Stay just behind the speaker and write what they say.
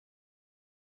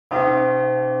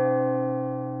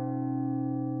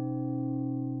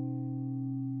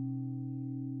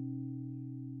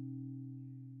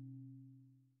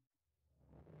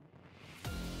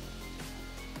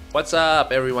What's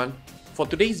up everyone? For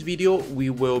today's video, we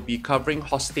will be covering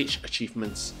hostage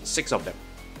achievements, 6 of them.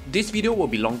 This video will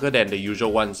be longer than the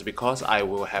usual ones because I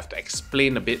will have to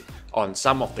explain a bit on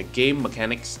some of the game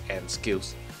mechanics and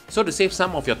skills. So to save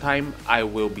some of your time, I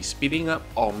will be speeding up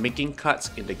or making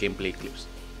cuts in the gameplay clips.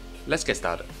 Let's get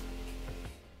started.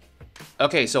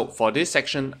 Okay, so for this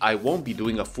section, I won't be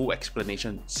doing a full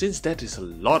explanation since that is a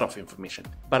lot of information,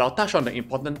 but I'll touch on the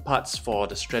important parts for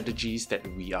the strategies that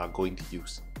we are going to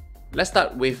use. Let's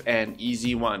start with an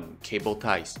easy one, cable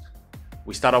ties.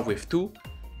 We start off with 2,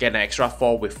 get an extra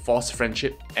 4 with forced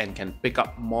friendship and can pick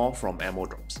up more from ammo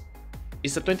drops.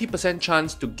 It's a 20%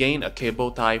 chance to gain a cable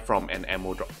tie from an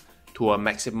ammo drop, to a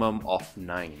maximum of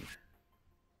 9.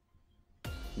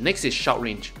 Next is shout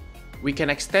range. We can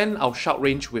extend our shout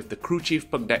range with the crew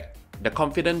chief perk deck, the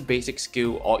confident basic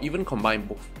skill, or even combine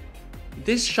both.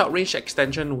 This shout range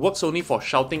extension works only for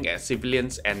shouting at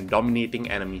civilians and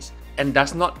dominating enemies, and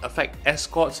does not affect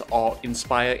escorts or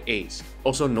inspire A's,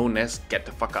 also known as get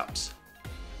the fuck ups.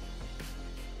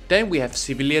 Then we have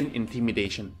civilian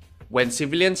intimidation. When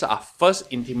civilians are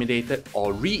first intimidated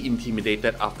or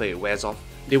re-intimidated after it wears off,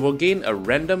 they will gain a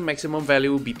random maximum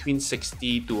value between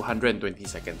 60 to 120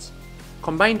 seconds.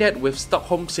 Combine that with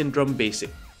Stockholm Syndrome Basic,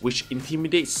 which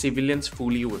intimidates civilians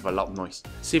fully with a loud noise.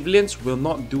 Civilians will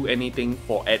not do anything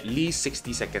for at least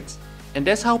 60 seconds. And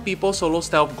that's how people solo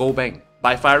stealth go bang,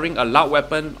 by firing a loud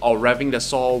weapon or revving the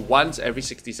saw once every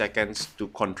 60 seconds to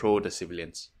control the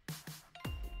civilians.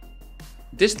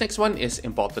 This next one is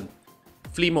important.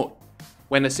 Flee mode.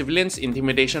 When a civilian's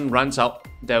intimidation runs out,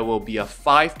 there will be a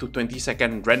 5 to 20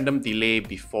 second random delay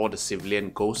before the civilian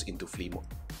goes into flee mode.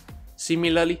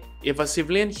 Similarly, if a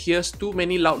civilian hears too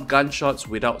many loud gunshots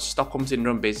without Stockholm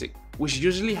Syndrome Basic, which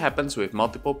usually happens with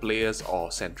multiple players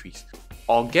or sentries,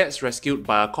 or gets rescued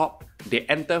by a cop, they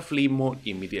enter flee mode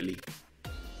immediately.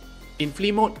 In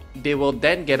flee mode, they will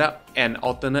then get up and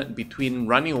alternate between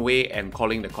running away and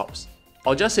calling the cops,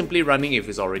 or just simply running if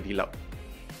it's already loud.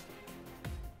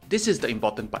 This is the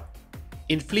important part.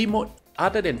 In flee mode,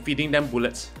 other than feeding them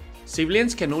bullets,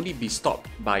 civilians can only be stopped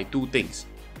by 2 things: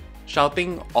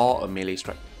 shouting or a melee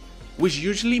strike, which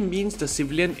usually means the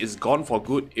civilian is gone for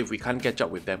good if we can't catch up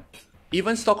with them.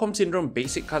 Even Stockholm Syndrome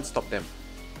Basic can't stop them.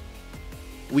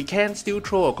 We can still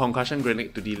throw a concussion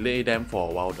grenade to delay them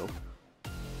for a while though.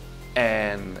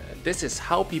 And this is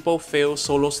how people fail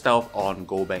solo stealth on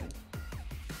Go Bang.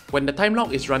 When the time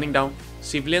lock is running down,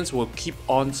 civilians will keep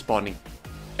on spawning.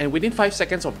 And within 5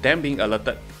 seconds of them being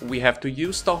alerted, we have to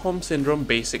use Stockholm Syndrome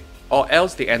Basic, or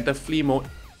else they enter flee mode,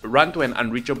 run to an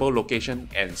unreachable location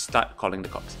and start calling the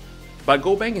cops. But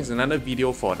Go Bang is another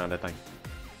video for another time.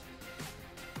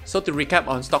 So to recap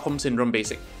on Stockholm Syndrome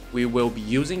Basic, we will be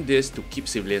using this to keep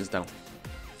civilians down.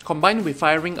 Combined with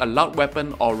firing a loud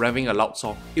weapon or revving a loud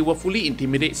saw, it will fully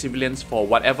intimidate civilians for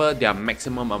whatever their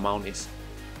maximum amount is.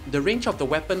 The range of the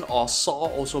weapon or saw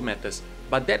also matters,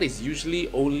 but that is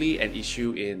usually only an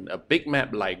issue in a big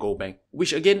map like Go Bang,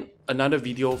 which again, another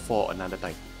video for another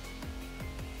time.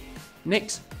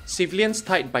 Next, civilians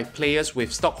tied by players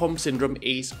with Stockholm Syndrome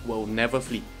Ace will never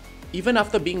flee. Even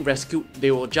after being rescued, they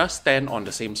will just stand on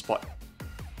the same spot.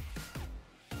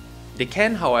 They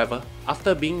can, however,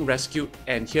 after being rescued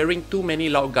and hearing too many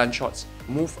loud gunshots,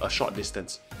 move a short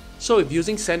distance. So if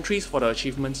using sentries for the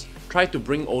achievements, try to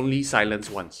bring only silence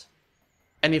ones.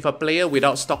 And if a player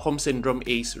without Stockholm Syndrome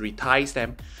Ace reties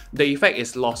them, the effect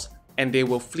is lost and they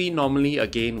will flee normally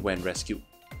again when rescued.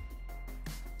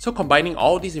 So combining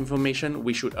all this information,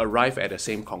 we should arrive at the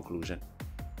same conclusion.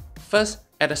 First,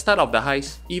 at the start of the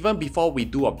heist, even before we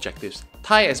do objectives,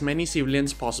 tie as many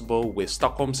civilians possible with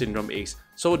Stockholm Syndrome Ace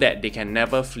so that they can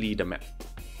never flee the map.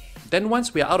 Then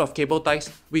once we are out of cable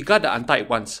ties, we got the untied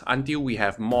ones until we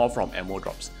have more from ammo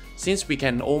drops, since we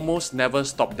can almost never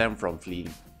stop them from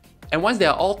fleeing. And once they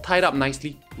are all tied up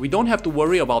nicely, we don't have to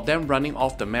worry about them running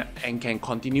off the map and can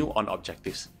continue on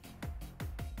objectives.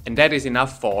 And that is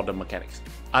enough for the mechanics.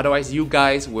 Otherwise you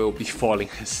guys will be falling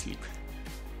asleep.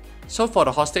 So for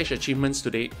the hostage achievements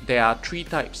today, there are 3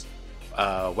 types.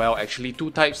 Well, actually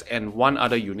 2 types and 1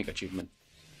 other unique achievement.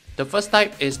 The first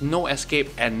type is no escape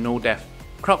and no death,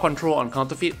 crowd control on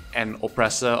counterfeit and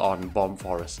oppressor on bomb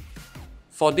forest.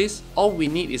 For this, all we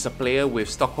need is a player with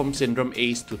Stockholm Syndrome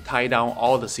Ace to tie down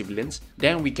all the civilians,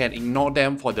 then we can ignore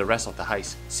them for the rest of the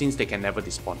heist, since they can never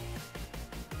despawn.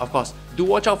 Of course, do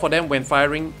watch out for them when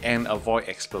firing and avoid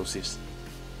explosives.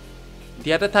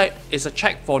 The other type is a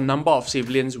check for number of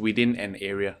civilians within an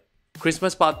area.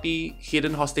 Christmas party,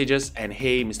 hidden hostages, and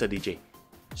hey Mr. DJ.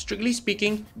 Strictly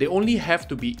speaking, they only have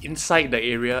to be inside the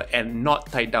area and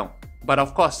not tied down, but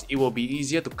of course it will be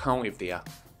easier to count if they are.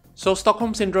 So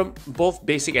Stockholm Syndrome, both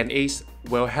basic and ace,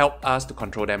 will help us to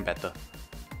control them better.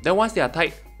 Then once they are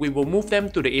tied, we will move them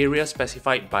to the area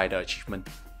specified by the achievement.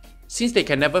 Since they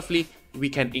can never flee, we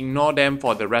can ignore them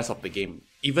for the rest of the game,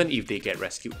 even if they get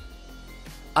rescued.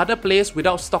 Other players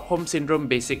without Stockholm Syndrome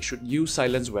basic should use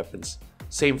silenced weapons,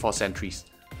 same for sentries,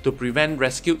 to prevent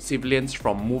rescued civilians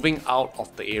from moving out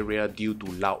of the area due to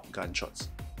loud gunshots.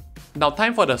 Now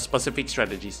time for the specific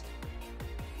strategies.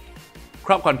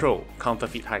 Crowd control,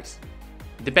 counterfeit heist.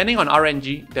 Depending on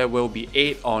RNG, there will be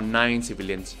 8 or 9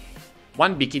 civilians.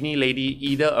 One bikini lady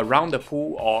either around the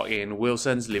pool or in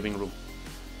Wilson's living room.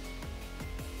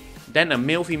 Then a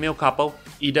male-female couple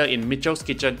either in Mitchell's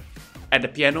kitchen, at the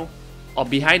piano, or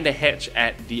behind the hedge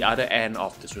at the other end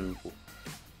of the swimming pool.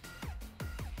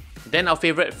 Then our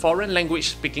favourite foreign language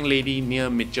speaking lady near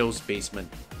Mitchell's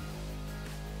basement.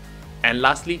 And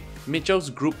lastly, Mitchell's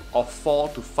group of 4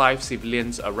 to 5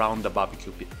 civilians around the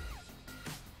barbecue pit.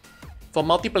 For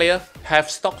multiplayer, have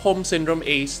Stockholm Syndrome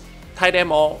ace, tie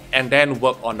them all, and then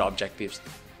work on the objectives.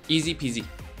 Easy peasy.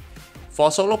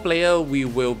 For solo player, we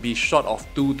will be short of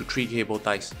 2 to 3 cable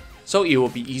ties, so it will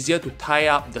be easier to tie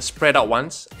up the spread out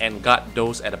ones and guard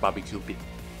those at the barbecue pit.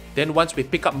 Then once we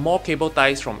pick up more cable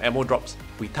ties from ammo drops,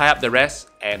 we tie up the rest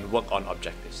and work on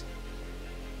objectives.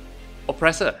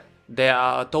 Oppressor. There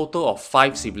are a total of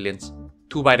 5 civilians,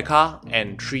 2 by the car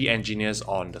and 3 engineers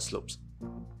on the slopes.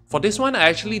 For this one, I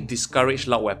actually discourage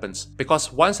loud weapons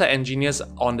because once the engineers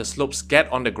on the slopes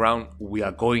get on the ground, we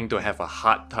are going to have a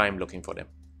hard time looking for them.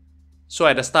 So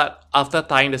at the start, after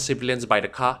tying the civilians by the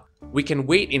car, we can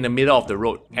wait in the middle of the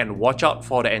road and watch out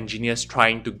for the engineers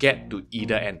trying to get to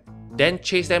either end. Then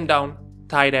chase them down,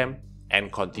 tie them,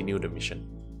 and continue the mission.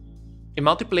 In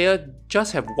multiplayer,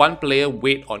 just have one player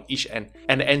wait on each end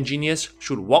and the engineers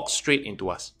should walk straight into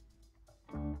us.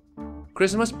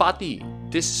 Christmas party.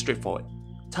 This is straightforward.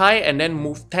 Tie and then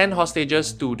move 10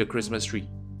 hostages to the Christmas tree.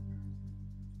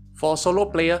 For a solo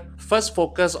player, first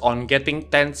focus on getting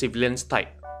 10 civilians tied.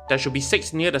 There should be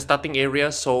 6 near the starting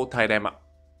area, so tie them up.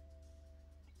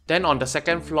 Then on the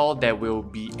second floor, there will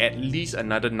be at least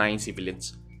another 9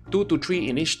 civilians, 2 to 3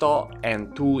 in each store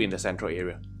and 2 in the central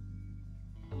area.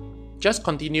 Just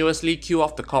continuously kill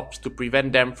off the cops to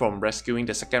prevent them from rescuing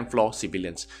the second floor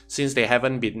civilians since they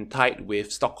haven't been tied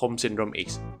with Stockholm Syndrome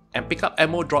ace, and pick up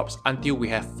ammo drops until we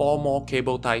have 4 more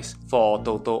cable ties for a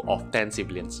total of 10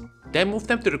 civilians. Then move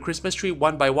them to the Christmas tree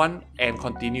one by one and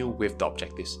continue with the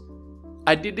objectives.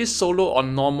 I did this solo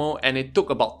on normal and it took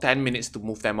about 10 minutes to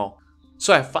move them all,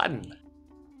 so have fun!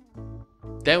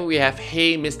 Then we have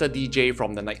Hey Mr. DJ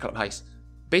from the nightclub heist.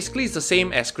 Basically it's the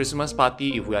same as Christmas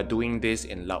party if we are doing this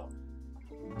in loud.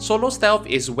 Solo stealth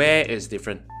is where it's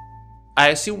different. I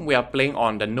assume we are playing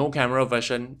on the no camera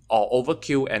version or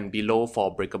overkill and below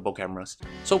for breakable cameras,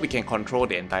 so we can control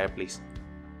the entire place.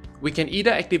 We can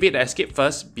either activate the escape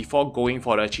first before going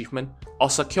for the achievement, or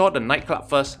secure the nightclub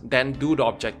first, then do the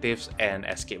objectives and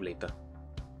escape later.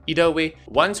 Either way,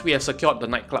 once we have secured the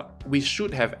nightclub, we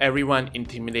should have everyone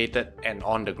intimidated and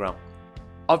on the ground.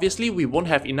 Obviously, we won't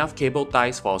have enough cable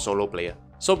ties for a solo player,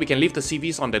 so we can leave the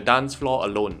CVs on the dance floor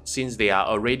alone since they are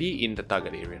already in the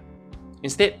target area.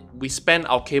 Instead, we spend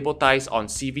our cable ties on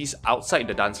CVs outside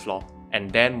the dance floor and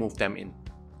then move them in.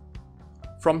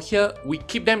 From here, we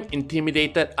keep them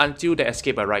intimidated until the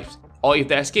escape arrives, or if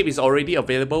the escape is already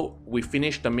available, we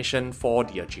finish the mission for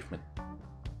the achievement.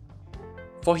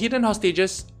 For hidden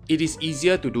hostages, it is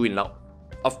easier to do in loud.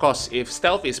 Of course, if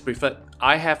stealth is preferred,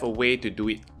 I have a way to do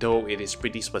it, though it is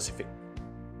pretty specific.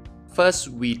 First,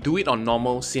 we do it on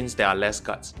normal since there are less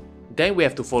guards. Then we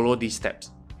have to follow these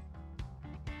steps.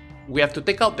 We have to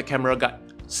take out the camera guard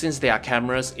since there are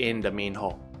cameras in the main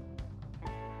hall.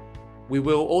 We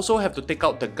will also have to take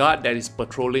out the guard that is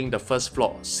patrolling the first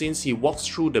floor since he walks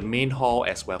through the main hall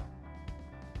as well.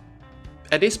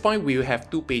 At this point, we will have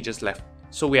 2 pages left,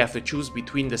 so we have to choose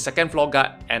between the second floor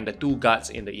guard and the 2 guards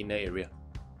in the inner area.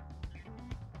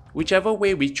 Whichever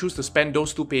way we choose to spend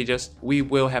those 2 pages, we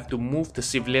will have to move the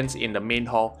civilians in the main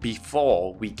hall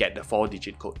before we get the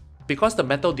 4-digit code, because the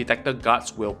metal detector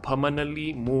guards will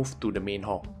permanently move to the main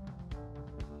hall.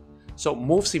 So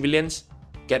move civilians,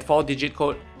 get 4-digit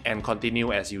code, and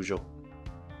continue as usual.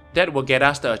 That will get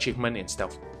us the achievement in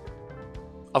stealth.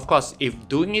 Of course, if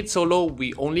doing it solo,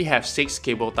 we only have 6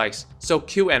 cable ties, so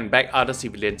kill and bag other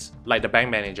civilians, like the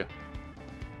bank manager.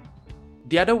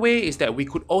 The other way is that we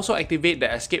could also activate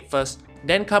the escape first,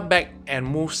 then come back and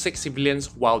move 6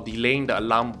 civilians while delaying the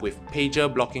alarm with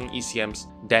pager blocking ECMs,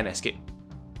 then escape.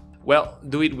 Well,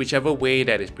 do it whichever way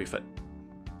that is preferred.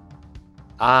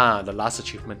 The last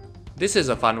achievement. This is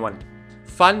a fun one.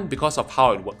 Fun because of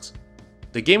how it works.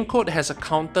 The game code has a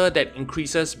counter that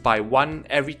increases by 1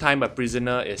 every time a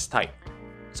prisoner is tied.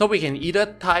 So we can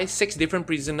either tie 6 different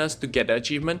prisoners to get the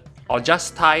achievement, or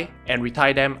just tie and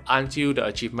retie them until the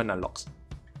achievement unlocks.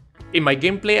 In my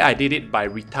gameplay, I did it by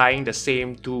retying the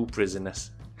same 2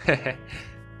 prisoners.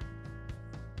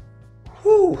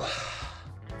 Whew.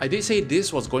 I did say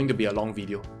this was going to be a long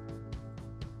video.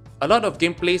 A lot of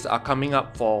gameplays are coming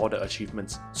up for the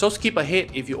achievements, so skip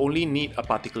ahead if you only need a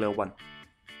particular one.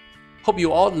 Hope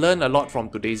you all learned a lot from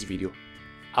today's video.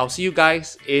 I'll see you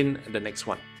guys in the next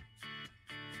one.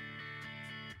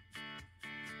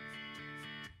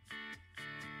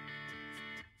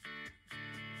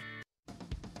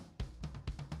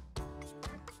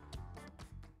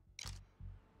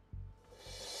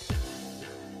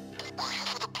 We're here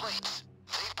for the plates.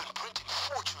 They've been printing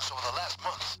fortunes over the last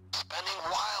months, spending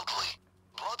wildly.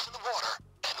 Blood's in the water,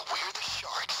 and we're the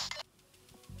sharks.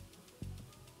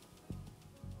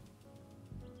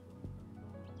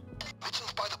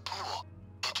 Mitchell's by the pool.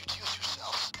 Introduce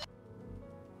yourselves.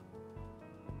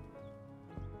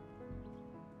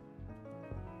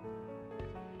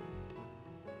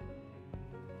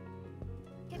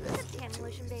 Give me the hand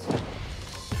lotion, baby.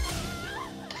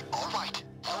 All right,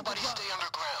 nobody stay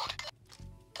underground.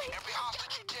 Every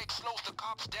hostage you take slows the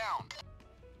cops down.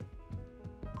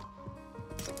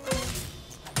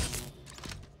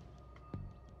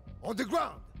 On the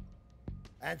ground!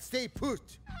 And stay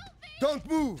put! Don't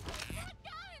move!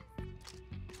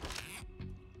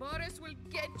 Boris will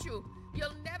get you.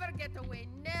 You'll never get away,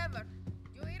 never.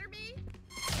 You hear me?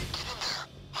 Get in there.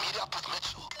 Meet up with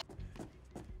Mitchell.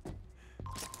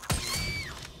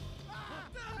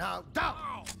 Now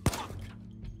down!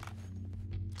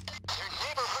 Your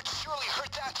neighborhood surely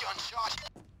heard that gunshot.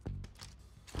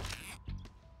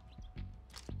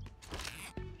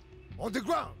 On the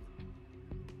ground!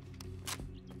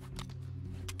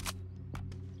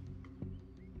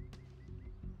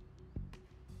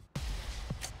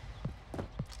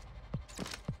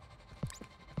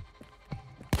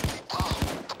 Wow,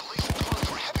 the police are calling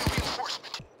for heavy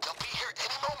reinforcement. They'll be here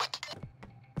any moment.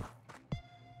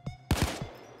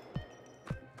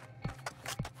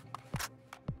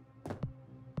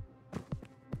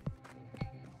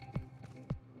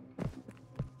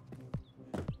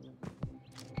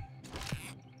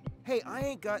 Hey, I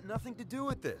ain't got nothing to do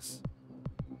with this.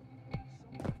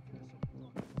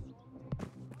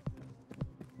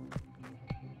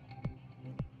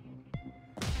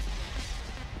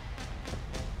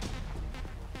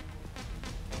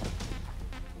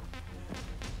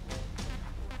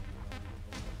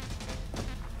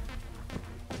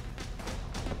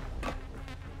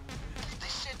 They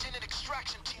sent in an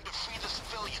extraction team to free the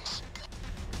civilians.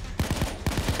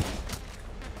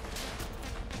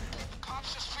 The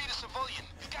cops just freed a civilian.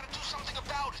 You gotta do something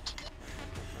about it.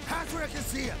 Hands where I can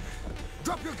see him!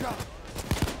 Drop your gun!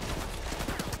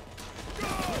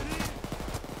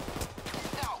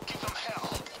 Now give them hell.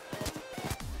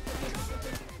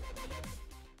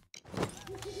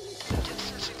 Get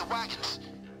searching the wagons.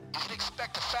 You can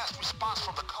expect a fast response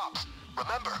from the cops.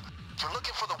 Remember, you're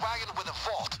looking for the wagon with a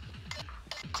vault.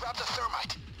 Grab the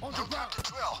thermite. On the No time ground. to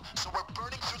drill, so we're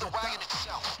burning through the wagon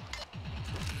itself.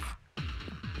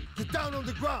 Get down on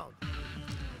the ground!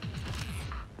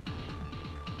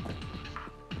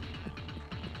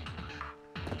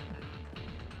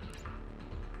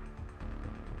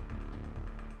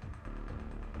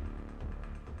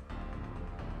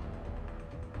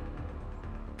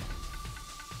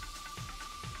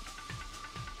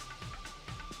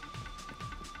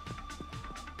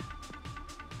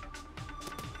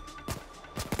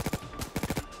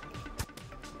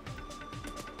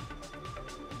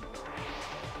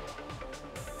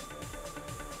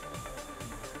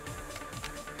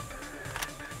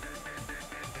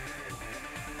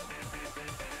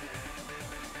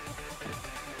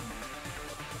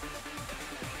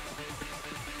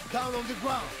 Down on the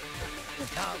ground!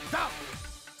 Now down!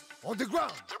 On the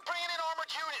ground! They're bringing in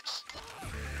armored units.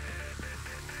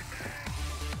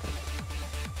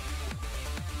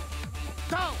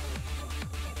 Down!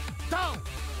 Down!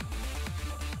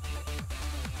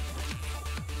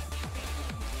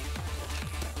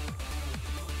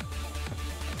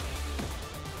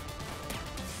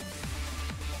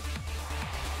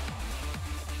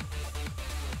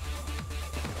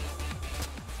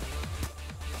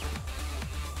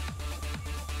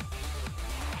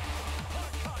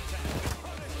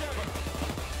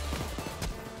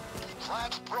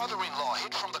 Vlad's brother-in-law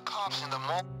hid from the cops in the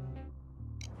mall.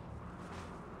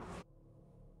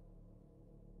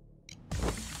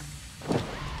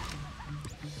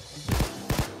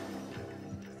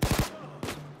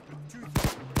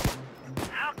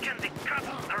 How can the cops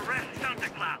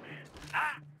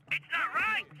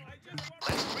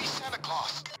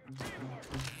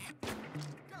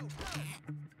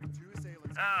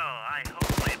I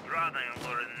hope my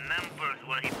brother-in-law remembers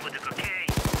where he put the cocaine.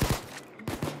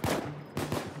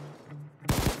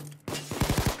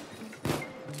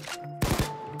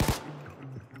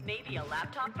 Maybe a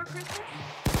laptop for Christmas?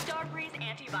 Starbreeze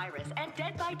antivirus and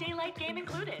Dead by Daylight game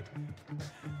included.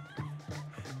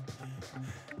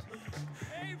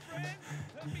 Hey, friend!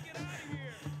 Help me get out of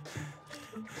here!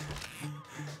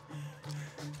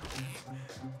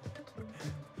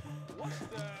 What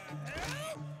the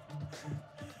hell?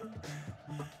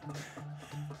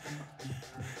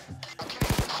 Okay,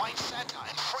 find Santa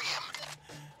and free him.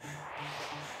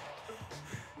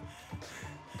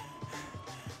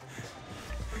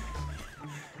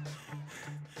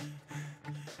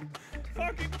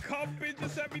 Fucking cop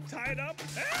bitches have me tied up.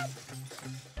 Help!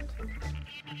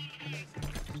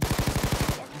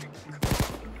 Fucking cop.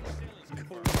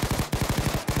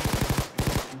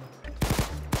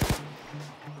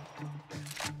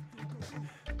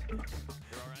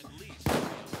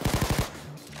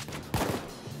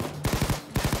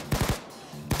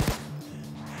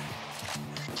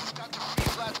 You've got to free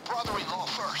Vlad's brother-in-law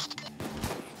first.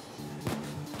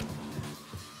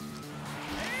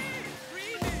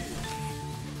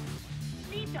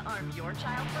 Need to arm your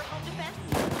child for home defense?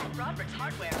 At Robert's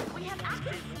Hardware, we have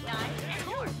axes, knives, and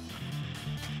more.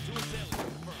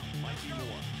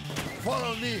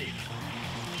 Follow me.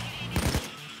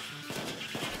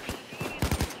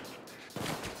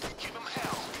 Give him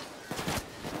hell.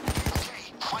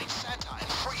 Okay, find Santa and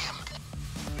free him.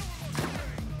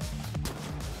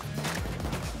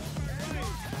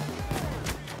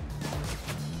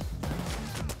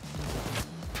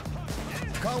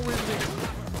 Come with me.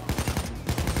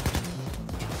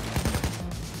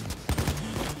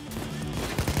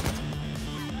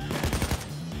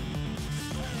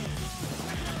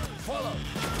 Follow.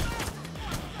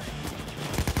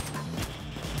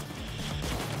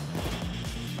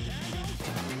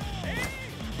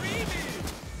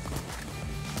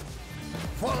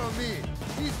 Follow me.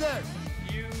 He's dead.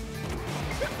 You.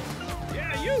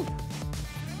 Yeah, you!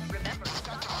 Remember, You've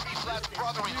got to free Vlad's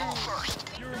brother-in-law first.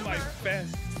 You're my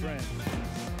best friend.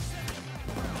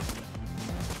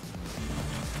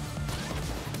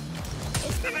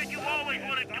 I bet you always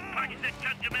wanted to punch the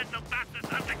judgmental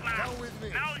bastards underground. Come with me.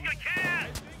 Now's your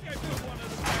chance! I think I put one of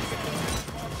the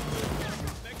next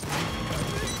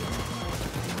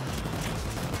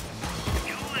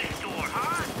Jewelry store,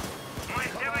 huh? My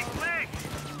favorite place!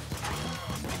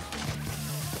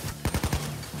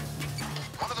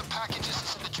 One of the packages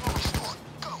is in the jewelry store.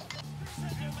 Go.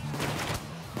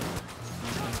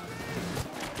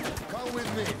 Come with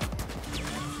me.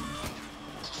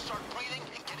 Start breathing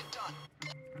and get it done.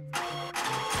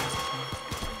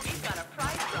 we've got a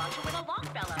prize draw to win a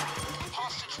Longfellow.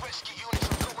 Hostage rescue units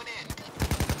are going in.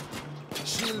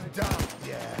 Shield down.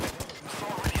 Yeah. There's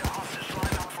already a hostage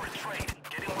lined up for a trade.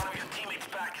 Getting one of your teammates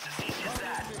back is as easy as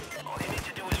that. All you need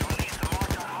to do is release the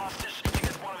marked out hostage to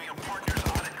get one of your partners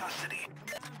out of custody.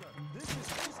 This is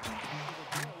his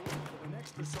for the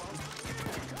next assault.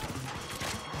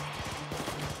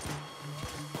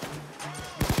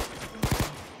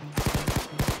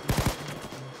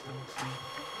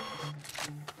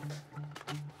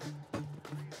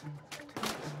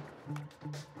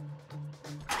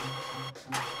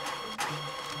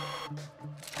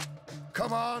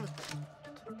 Come on.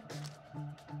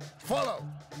 Follow.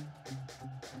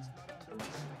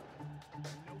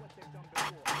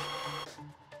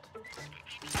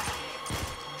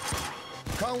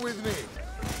 Come with me.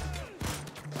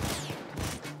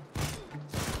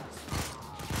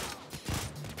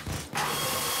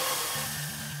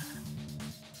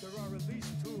 There are at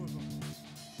least two of them.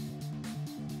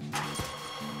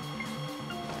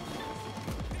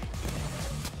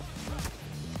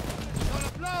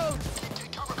 Gonna blow.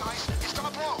 Take cover, guys. It's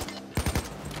gonna blow.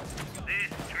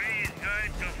 This tree is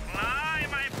going to fly,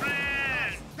 my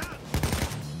friend!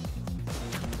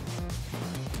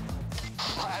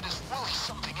 Vlad is really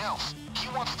something else. He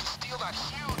wants to steal that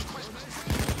huge Christmas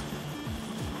tree.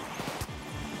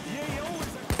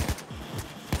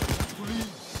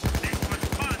 Please. This was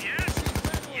fun, yes?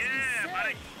 Yeah, but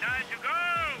it's time to go!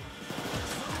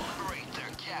 Liberate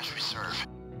their cash reserve.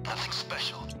 Nothing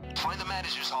special. Find the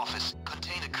manager's office.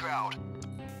 Contain a crowd.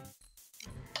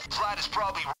 Vlad is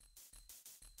probably...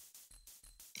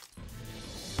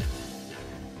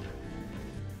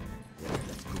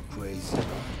 Let's go crazy.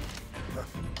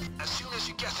 As soon as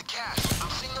you get the cash, I'm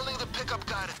signaling the pickup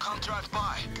guy to come drive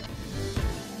by.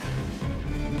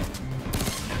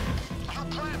 Your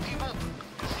plan, people.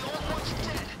 The old one's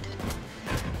dead.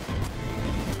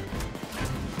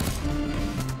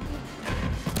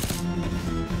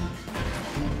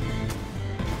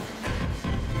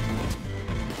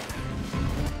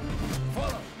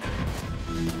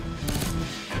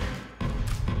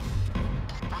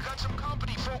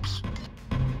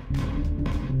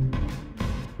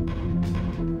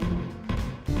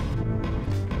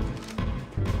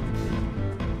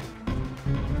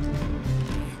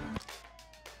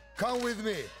 Come with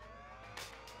me. There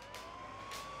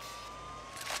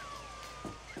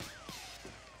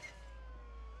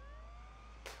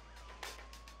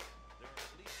are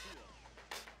at least 2 of them.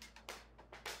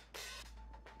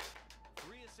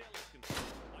 3 assailants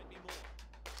confirmed. Might be more.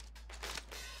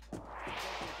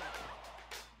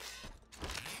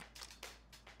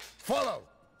 Follow.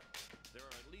 There are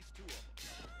at least 2 of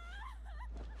them.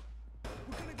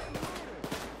 We're gonna get murdered.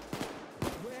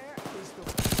 Where is the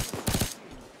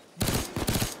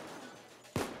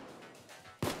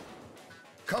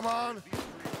Come on. At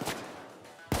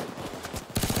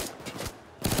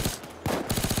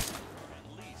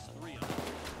least 3 of them.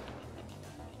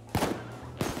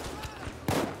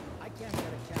 I can't get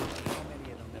a count of how many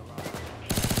of them there are.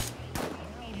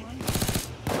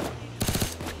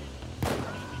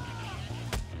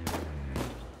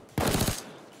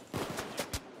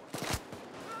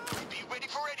 Be ready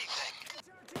for anything.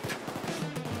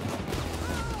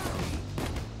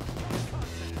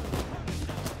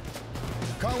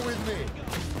 Come with me.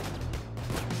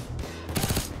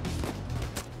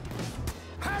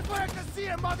 Hands where I can see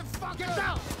him, motherfucker! Get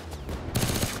down!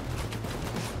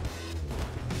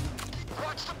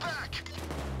 Watch the back.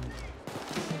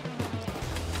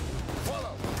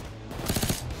 Follow.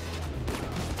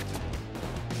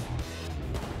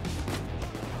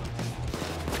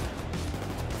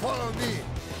 Follow me.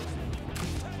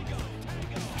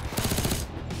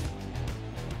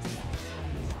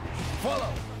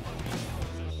 Follow.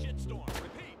 Shitstorm.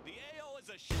 Repeat, the AO is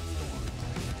a shitstorm.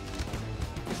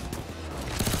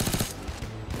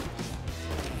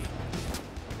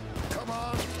 Come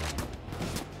on.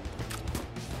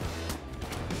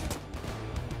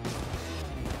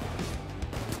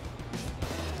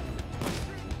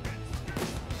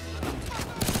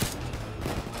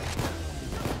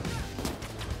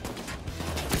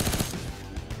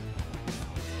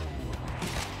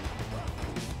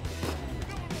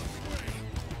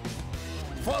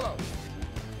 Follow.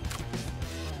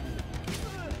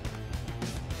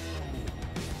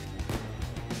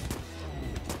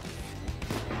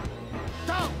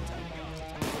 Down.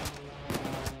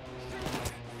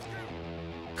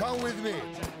 Come with me.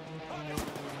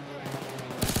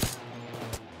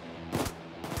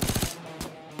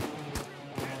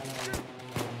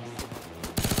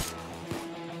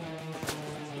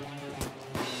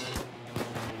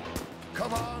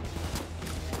 Come on.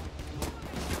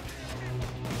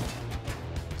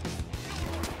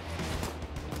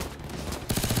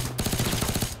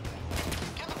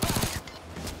 Get the back.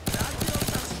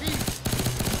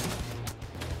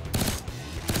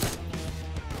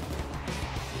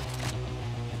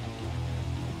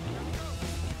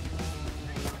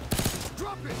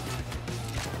 Drop it!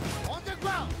 On the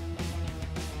ground!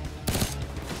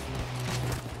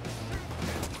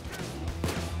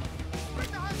 Bring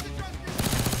the hostage rescue!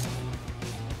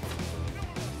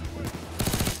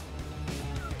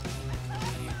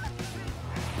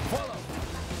 Follow!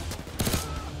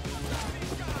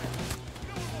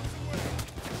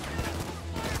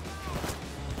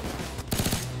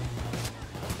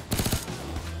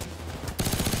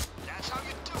 That's how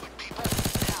you do it, people.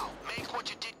 Now, make what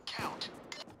you did count.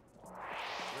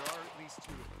 There are at least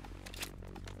 2 of them.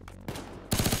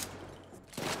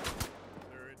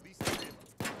 There are at least 3 of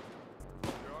them.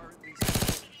 There are at least 2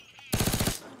 of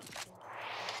them.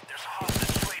 There's a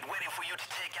hostage trade waiting for you to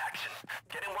take action.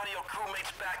 Getting one of your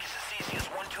crewmates back is as easy as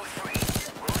 1, 2, 3.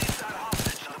 Release that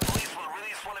hostage and the police will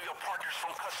release one of your partners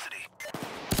from custody.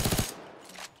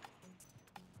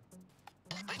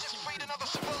 They just freed another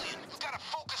civilian. You gotta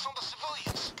focus on the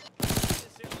civilians.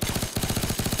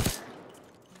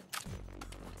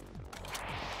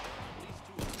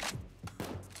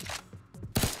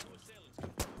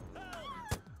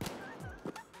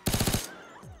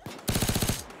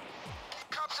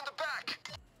 Cops in the back.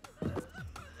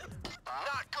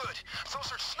 Not good.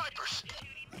 Those are snipers.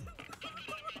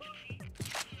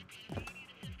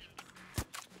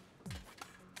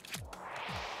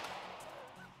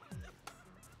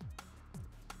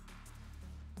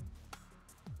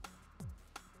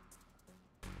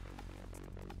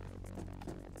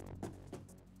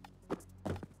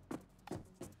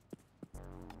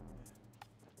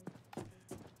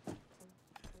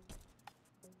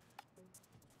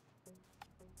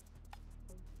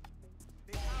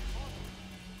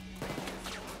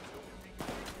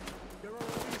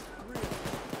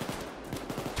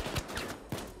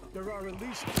 There are at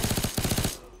least 3 of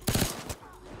them.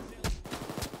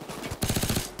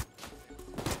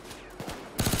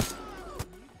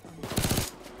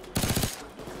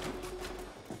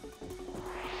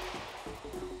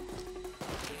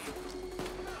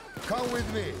 Come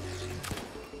with me.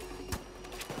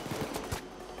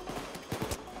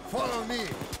 on me.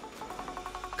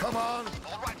 Come on.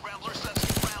 All right, Ramblers, let's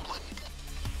keep rambling.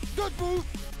 Don't move.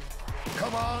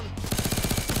 Come on.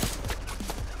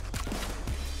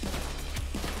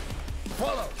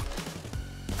 Follow.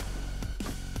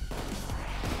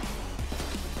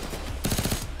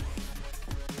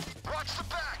 Watch the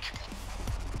back.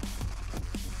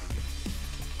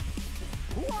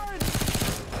 One.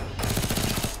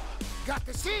 Got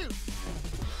the shield.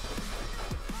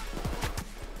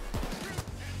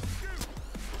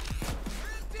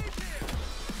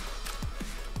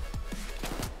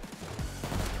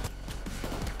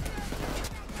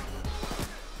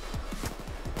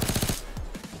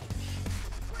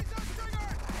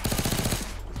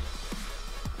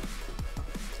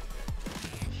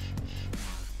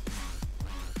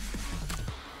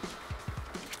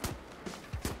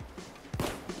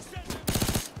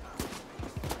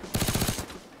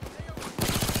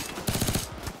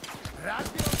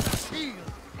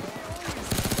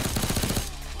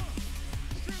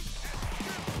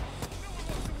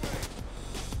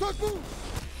 Don't move!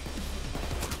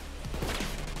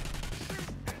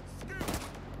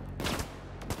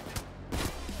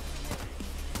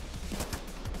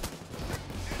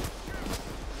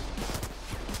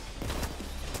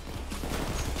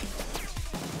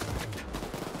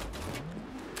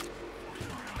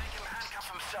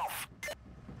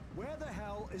 Where the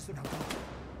hell is the... Command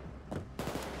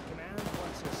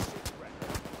wants a sit rep.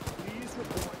 Please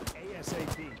report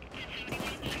ASAP.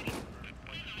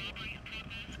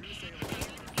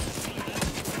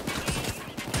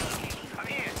 I'm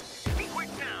in. Be quick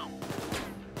now.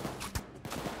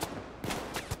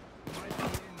 Might be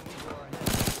in over our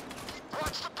heads.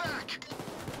 Watch the back.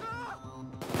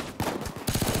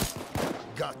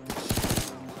 Got this.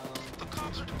 The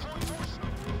cops are deploying force.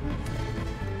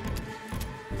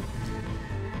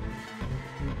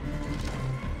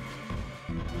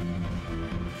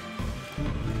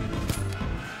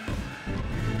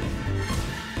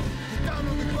 Get down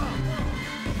on the ground.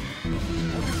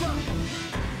 On the ground.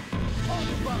 On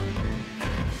the ground.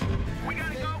 We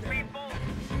gotta go, people.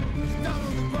 Get down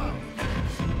on the ground.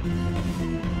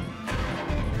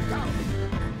 Down.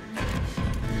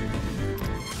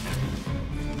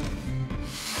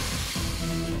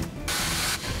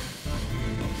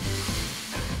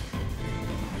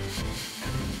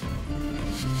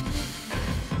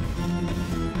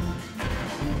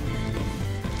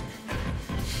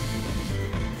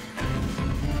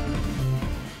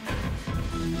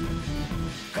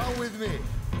 Come with me.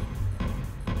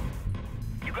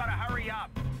 You gotta hurry up.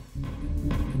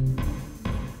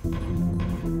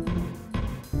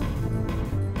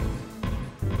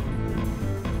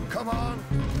 Come on.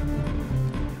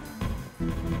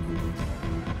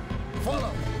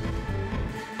 Follow.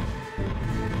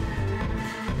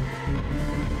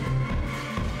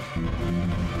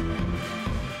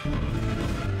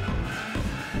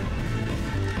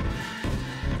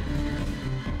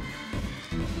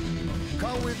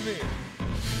 Come with me.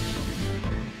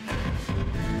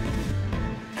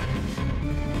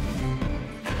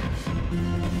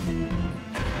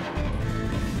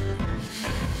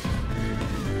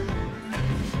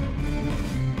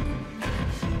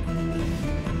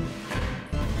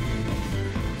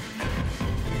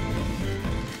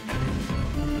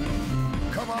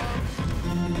 Come on.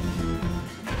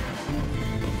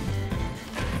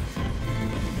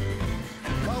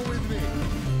 Come with me.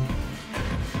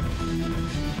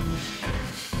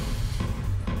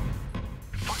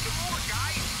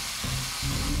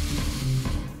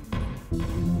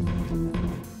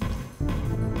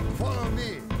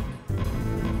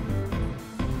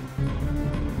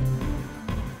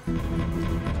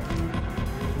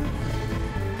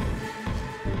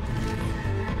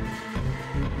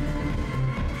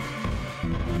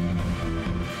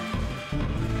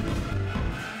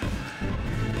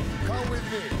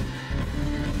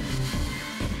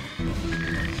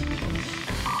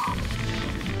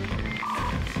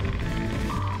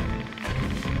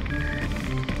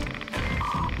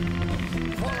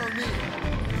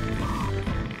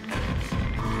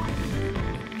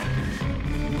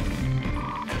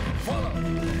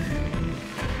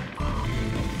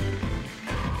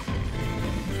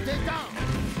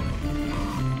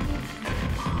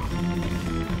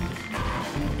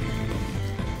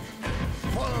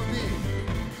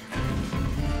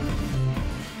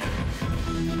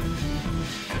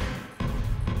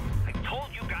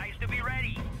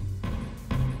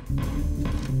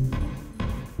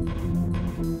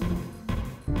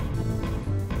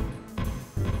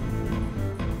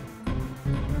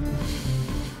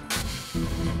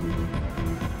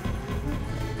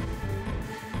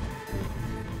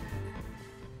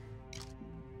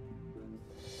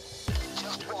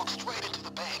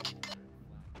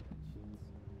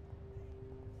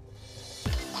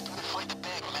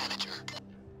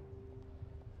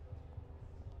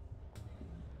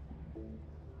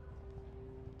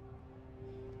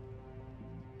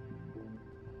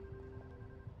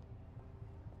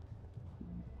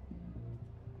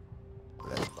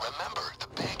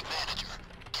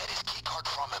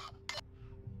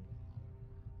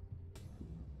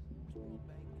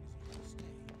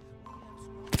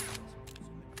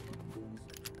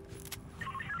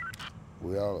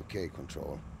 We are okay,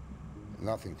 Control.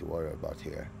 Nothing to worry about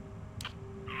here. Oh,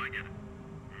 I get it.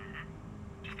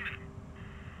 Just a minute.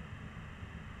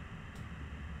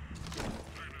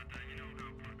 Sorry about that. You know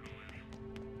how protocol is.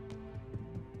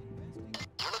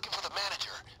 You're looking for the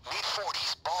manager.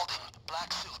 Mid-40s, balding,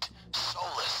 black suit,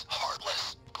 soulless,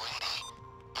 heartless, greedy.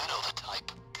 You know the type.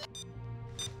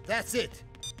 That's it!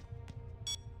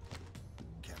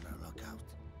 Camera look out.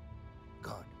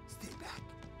 Guard, stay back.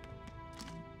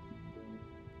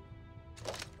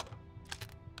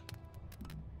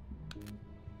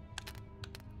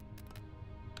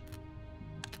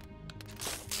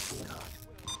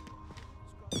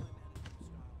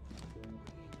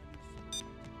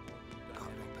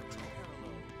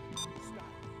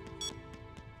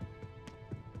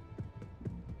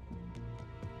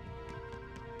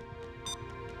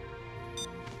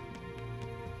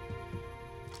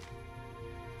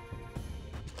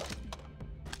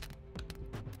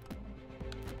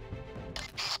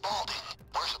 He's balding,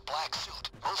 wears a black suit,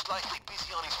 most likely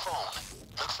busy on his phone.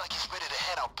 Looks like he's ready to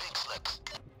hand out pink slips.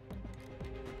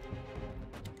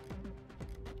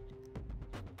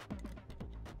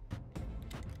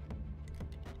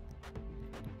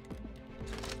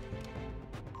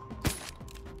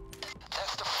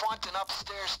 That's the front and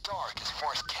upstairs dark as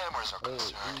far as cameras are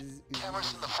concerned.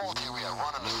 Cameras in the vault area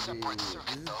run on a separate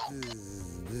circuit though.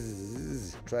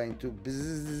 Trying to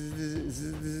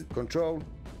control.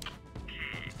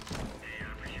 Hey,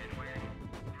 I appreciate the waiting.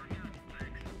 We're good,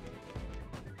 thanks.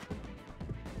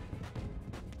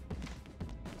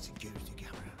 Security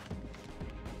camera.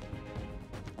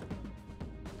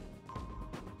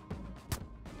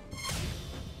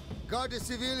 Guard the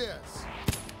civilians.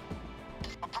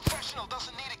 A professional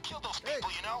doesn't need to kill those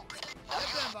people, you know? Now Let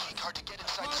you them have a out. key card to get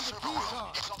inside the Find the server key room.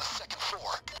 card. It's on the second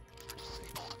floor.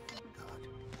 Disabled. God.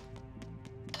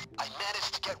 I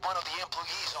managed to get one of the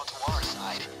employees onto our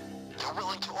side. They're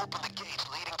willing to open the gates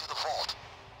leading to the vault.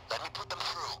 Let me put them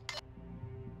through.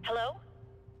 Hello?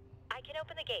 I can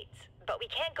open the gates, but we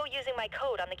can't go using my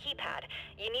code on the keypad.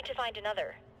 You need to find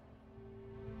another.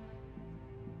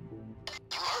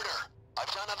 You heard her.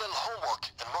 I've done a little homework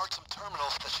and marked some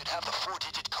terminals that should have the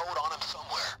 4-digit code on them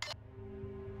somewhere.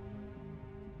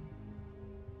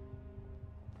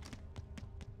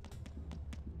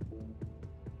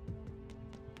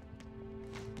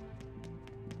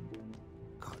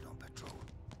 Guard on patrol.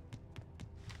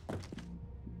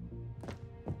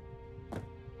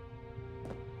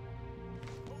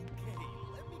 Okay,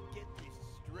 let me get this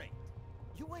straight.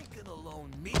 You ain't gonna loan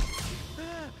me.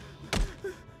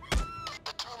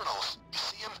 The terminals, you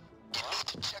see them? You need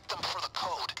to check them for the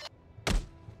code.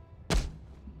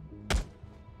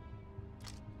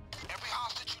 Every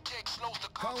hostage you take slows the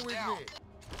Come cops with down. me.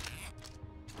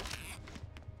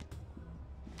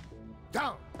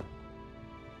 Down.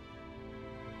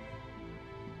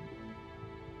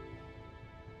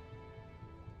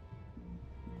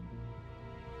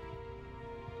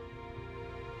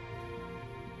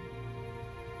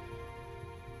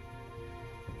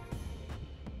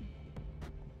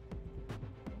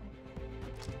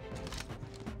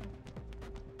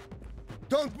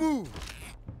 Don't move.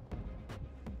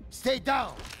 Stay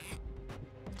down.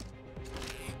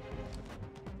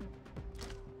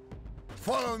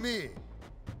 Follow me.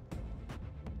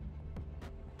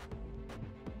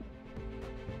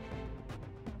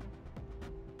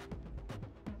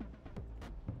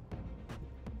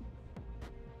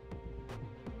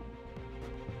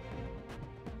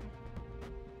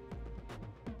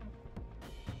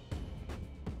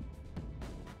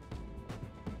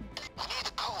 We need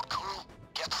the code, crew.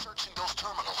 Get searching those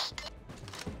terminals.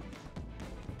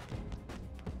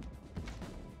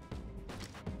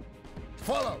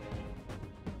 Follow.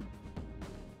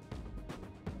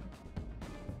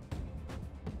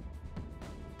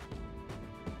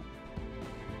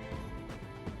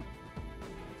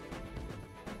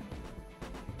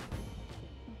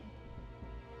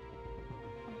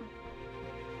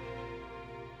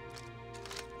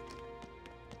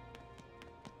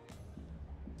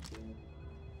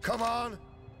 Come on.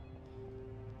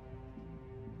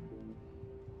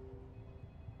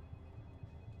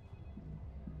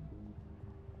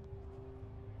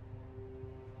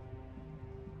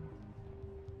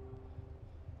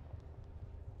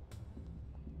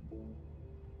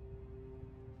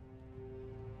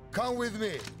 Come with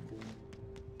me.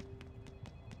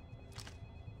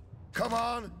 Come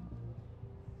on.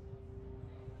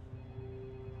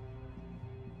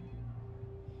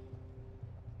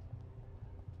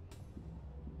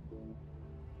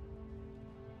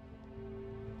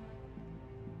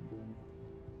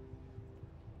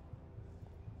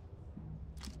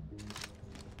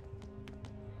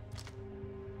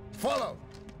 Follow!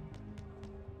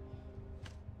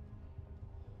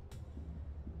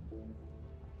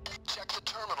 Check the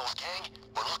terminals, gang.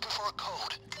 We're looking for a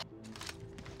code.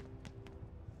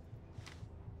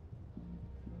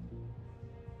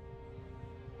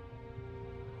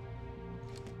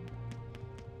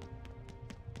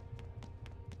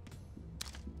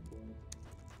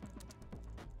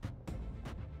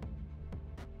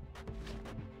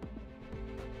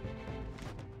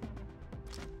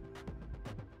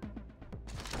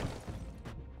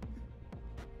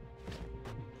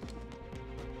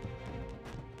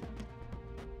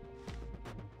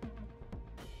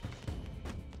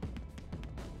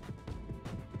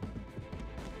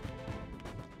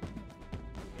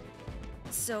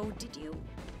 So, did you...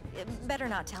 Better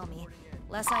not tell me.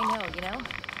 Less I know, you know?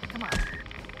 Come on.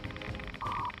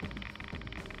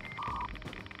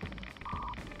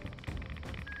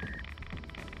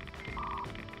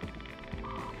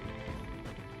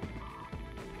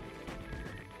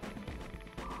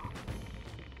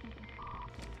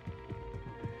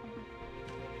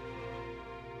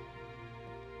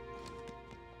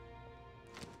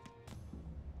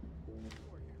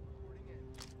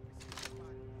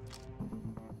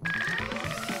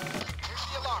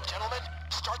 Gentlemen,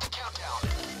 start the countdown.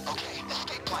 Okay,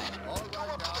 escape plan. All right, Go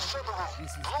up to now. the server room,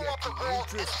 This is blow up the getting wall,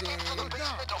 interesting. and escape to the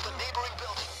basement of the neighboring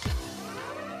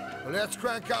building. Well, let's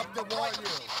crank up the Apply some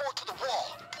volume. C4 to the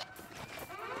wall.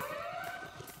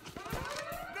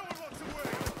 No one walks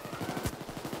away!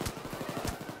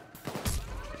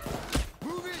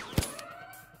 Move it!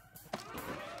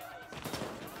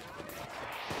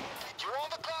 You're on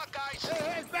the clock, guys.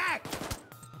 Hey, hands back!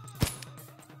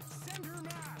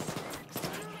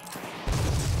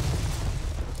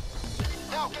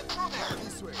 Now get through there.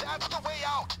 This way. That's the way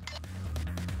out.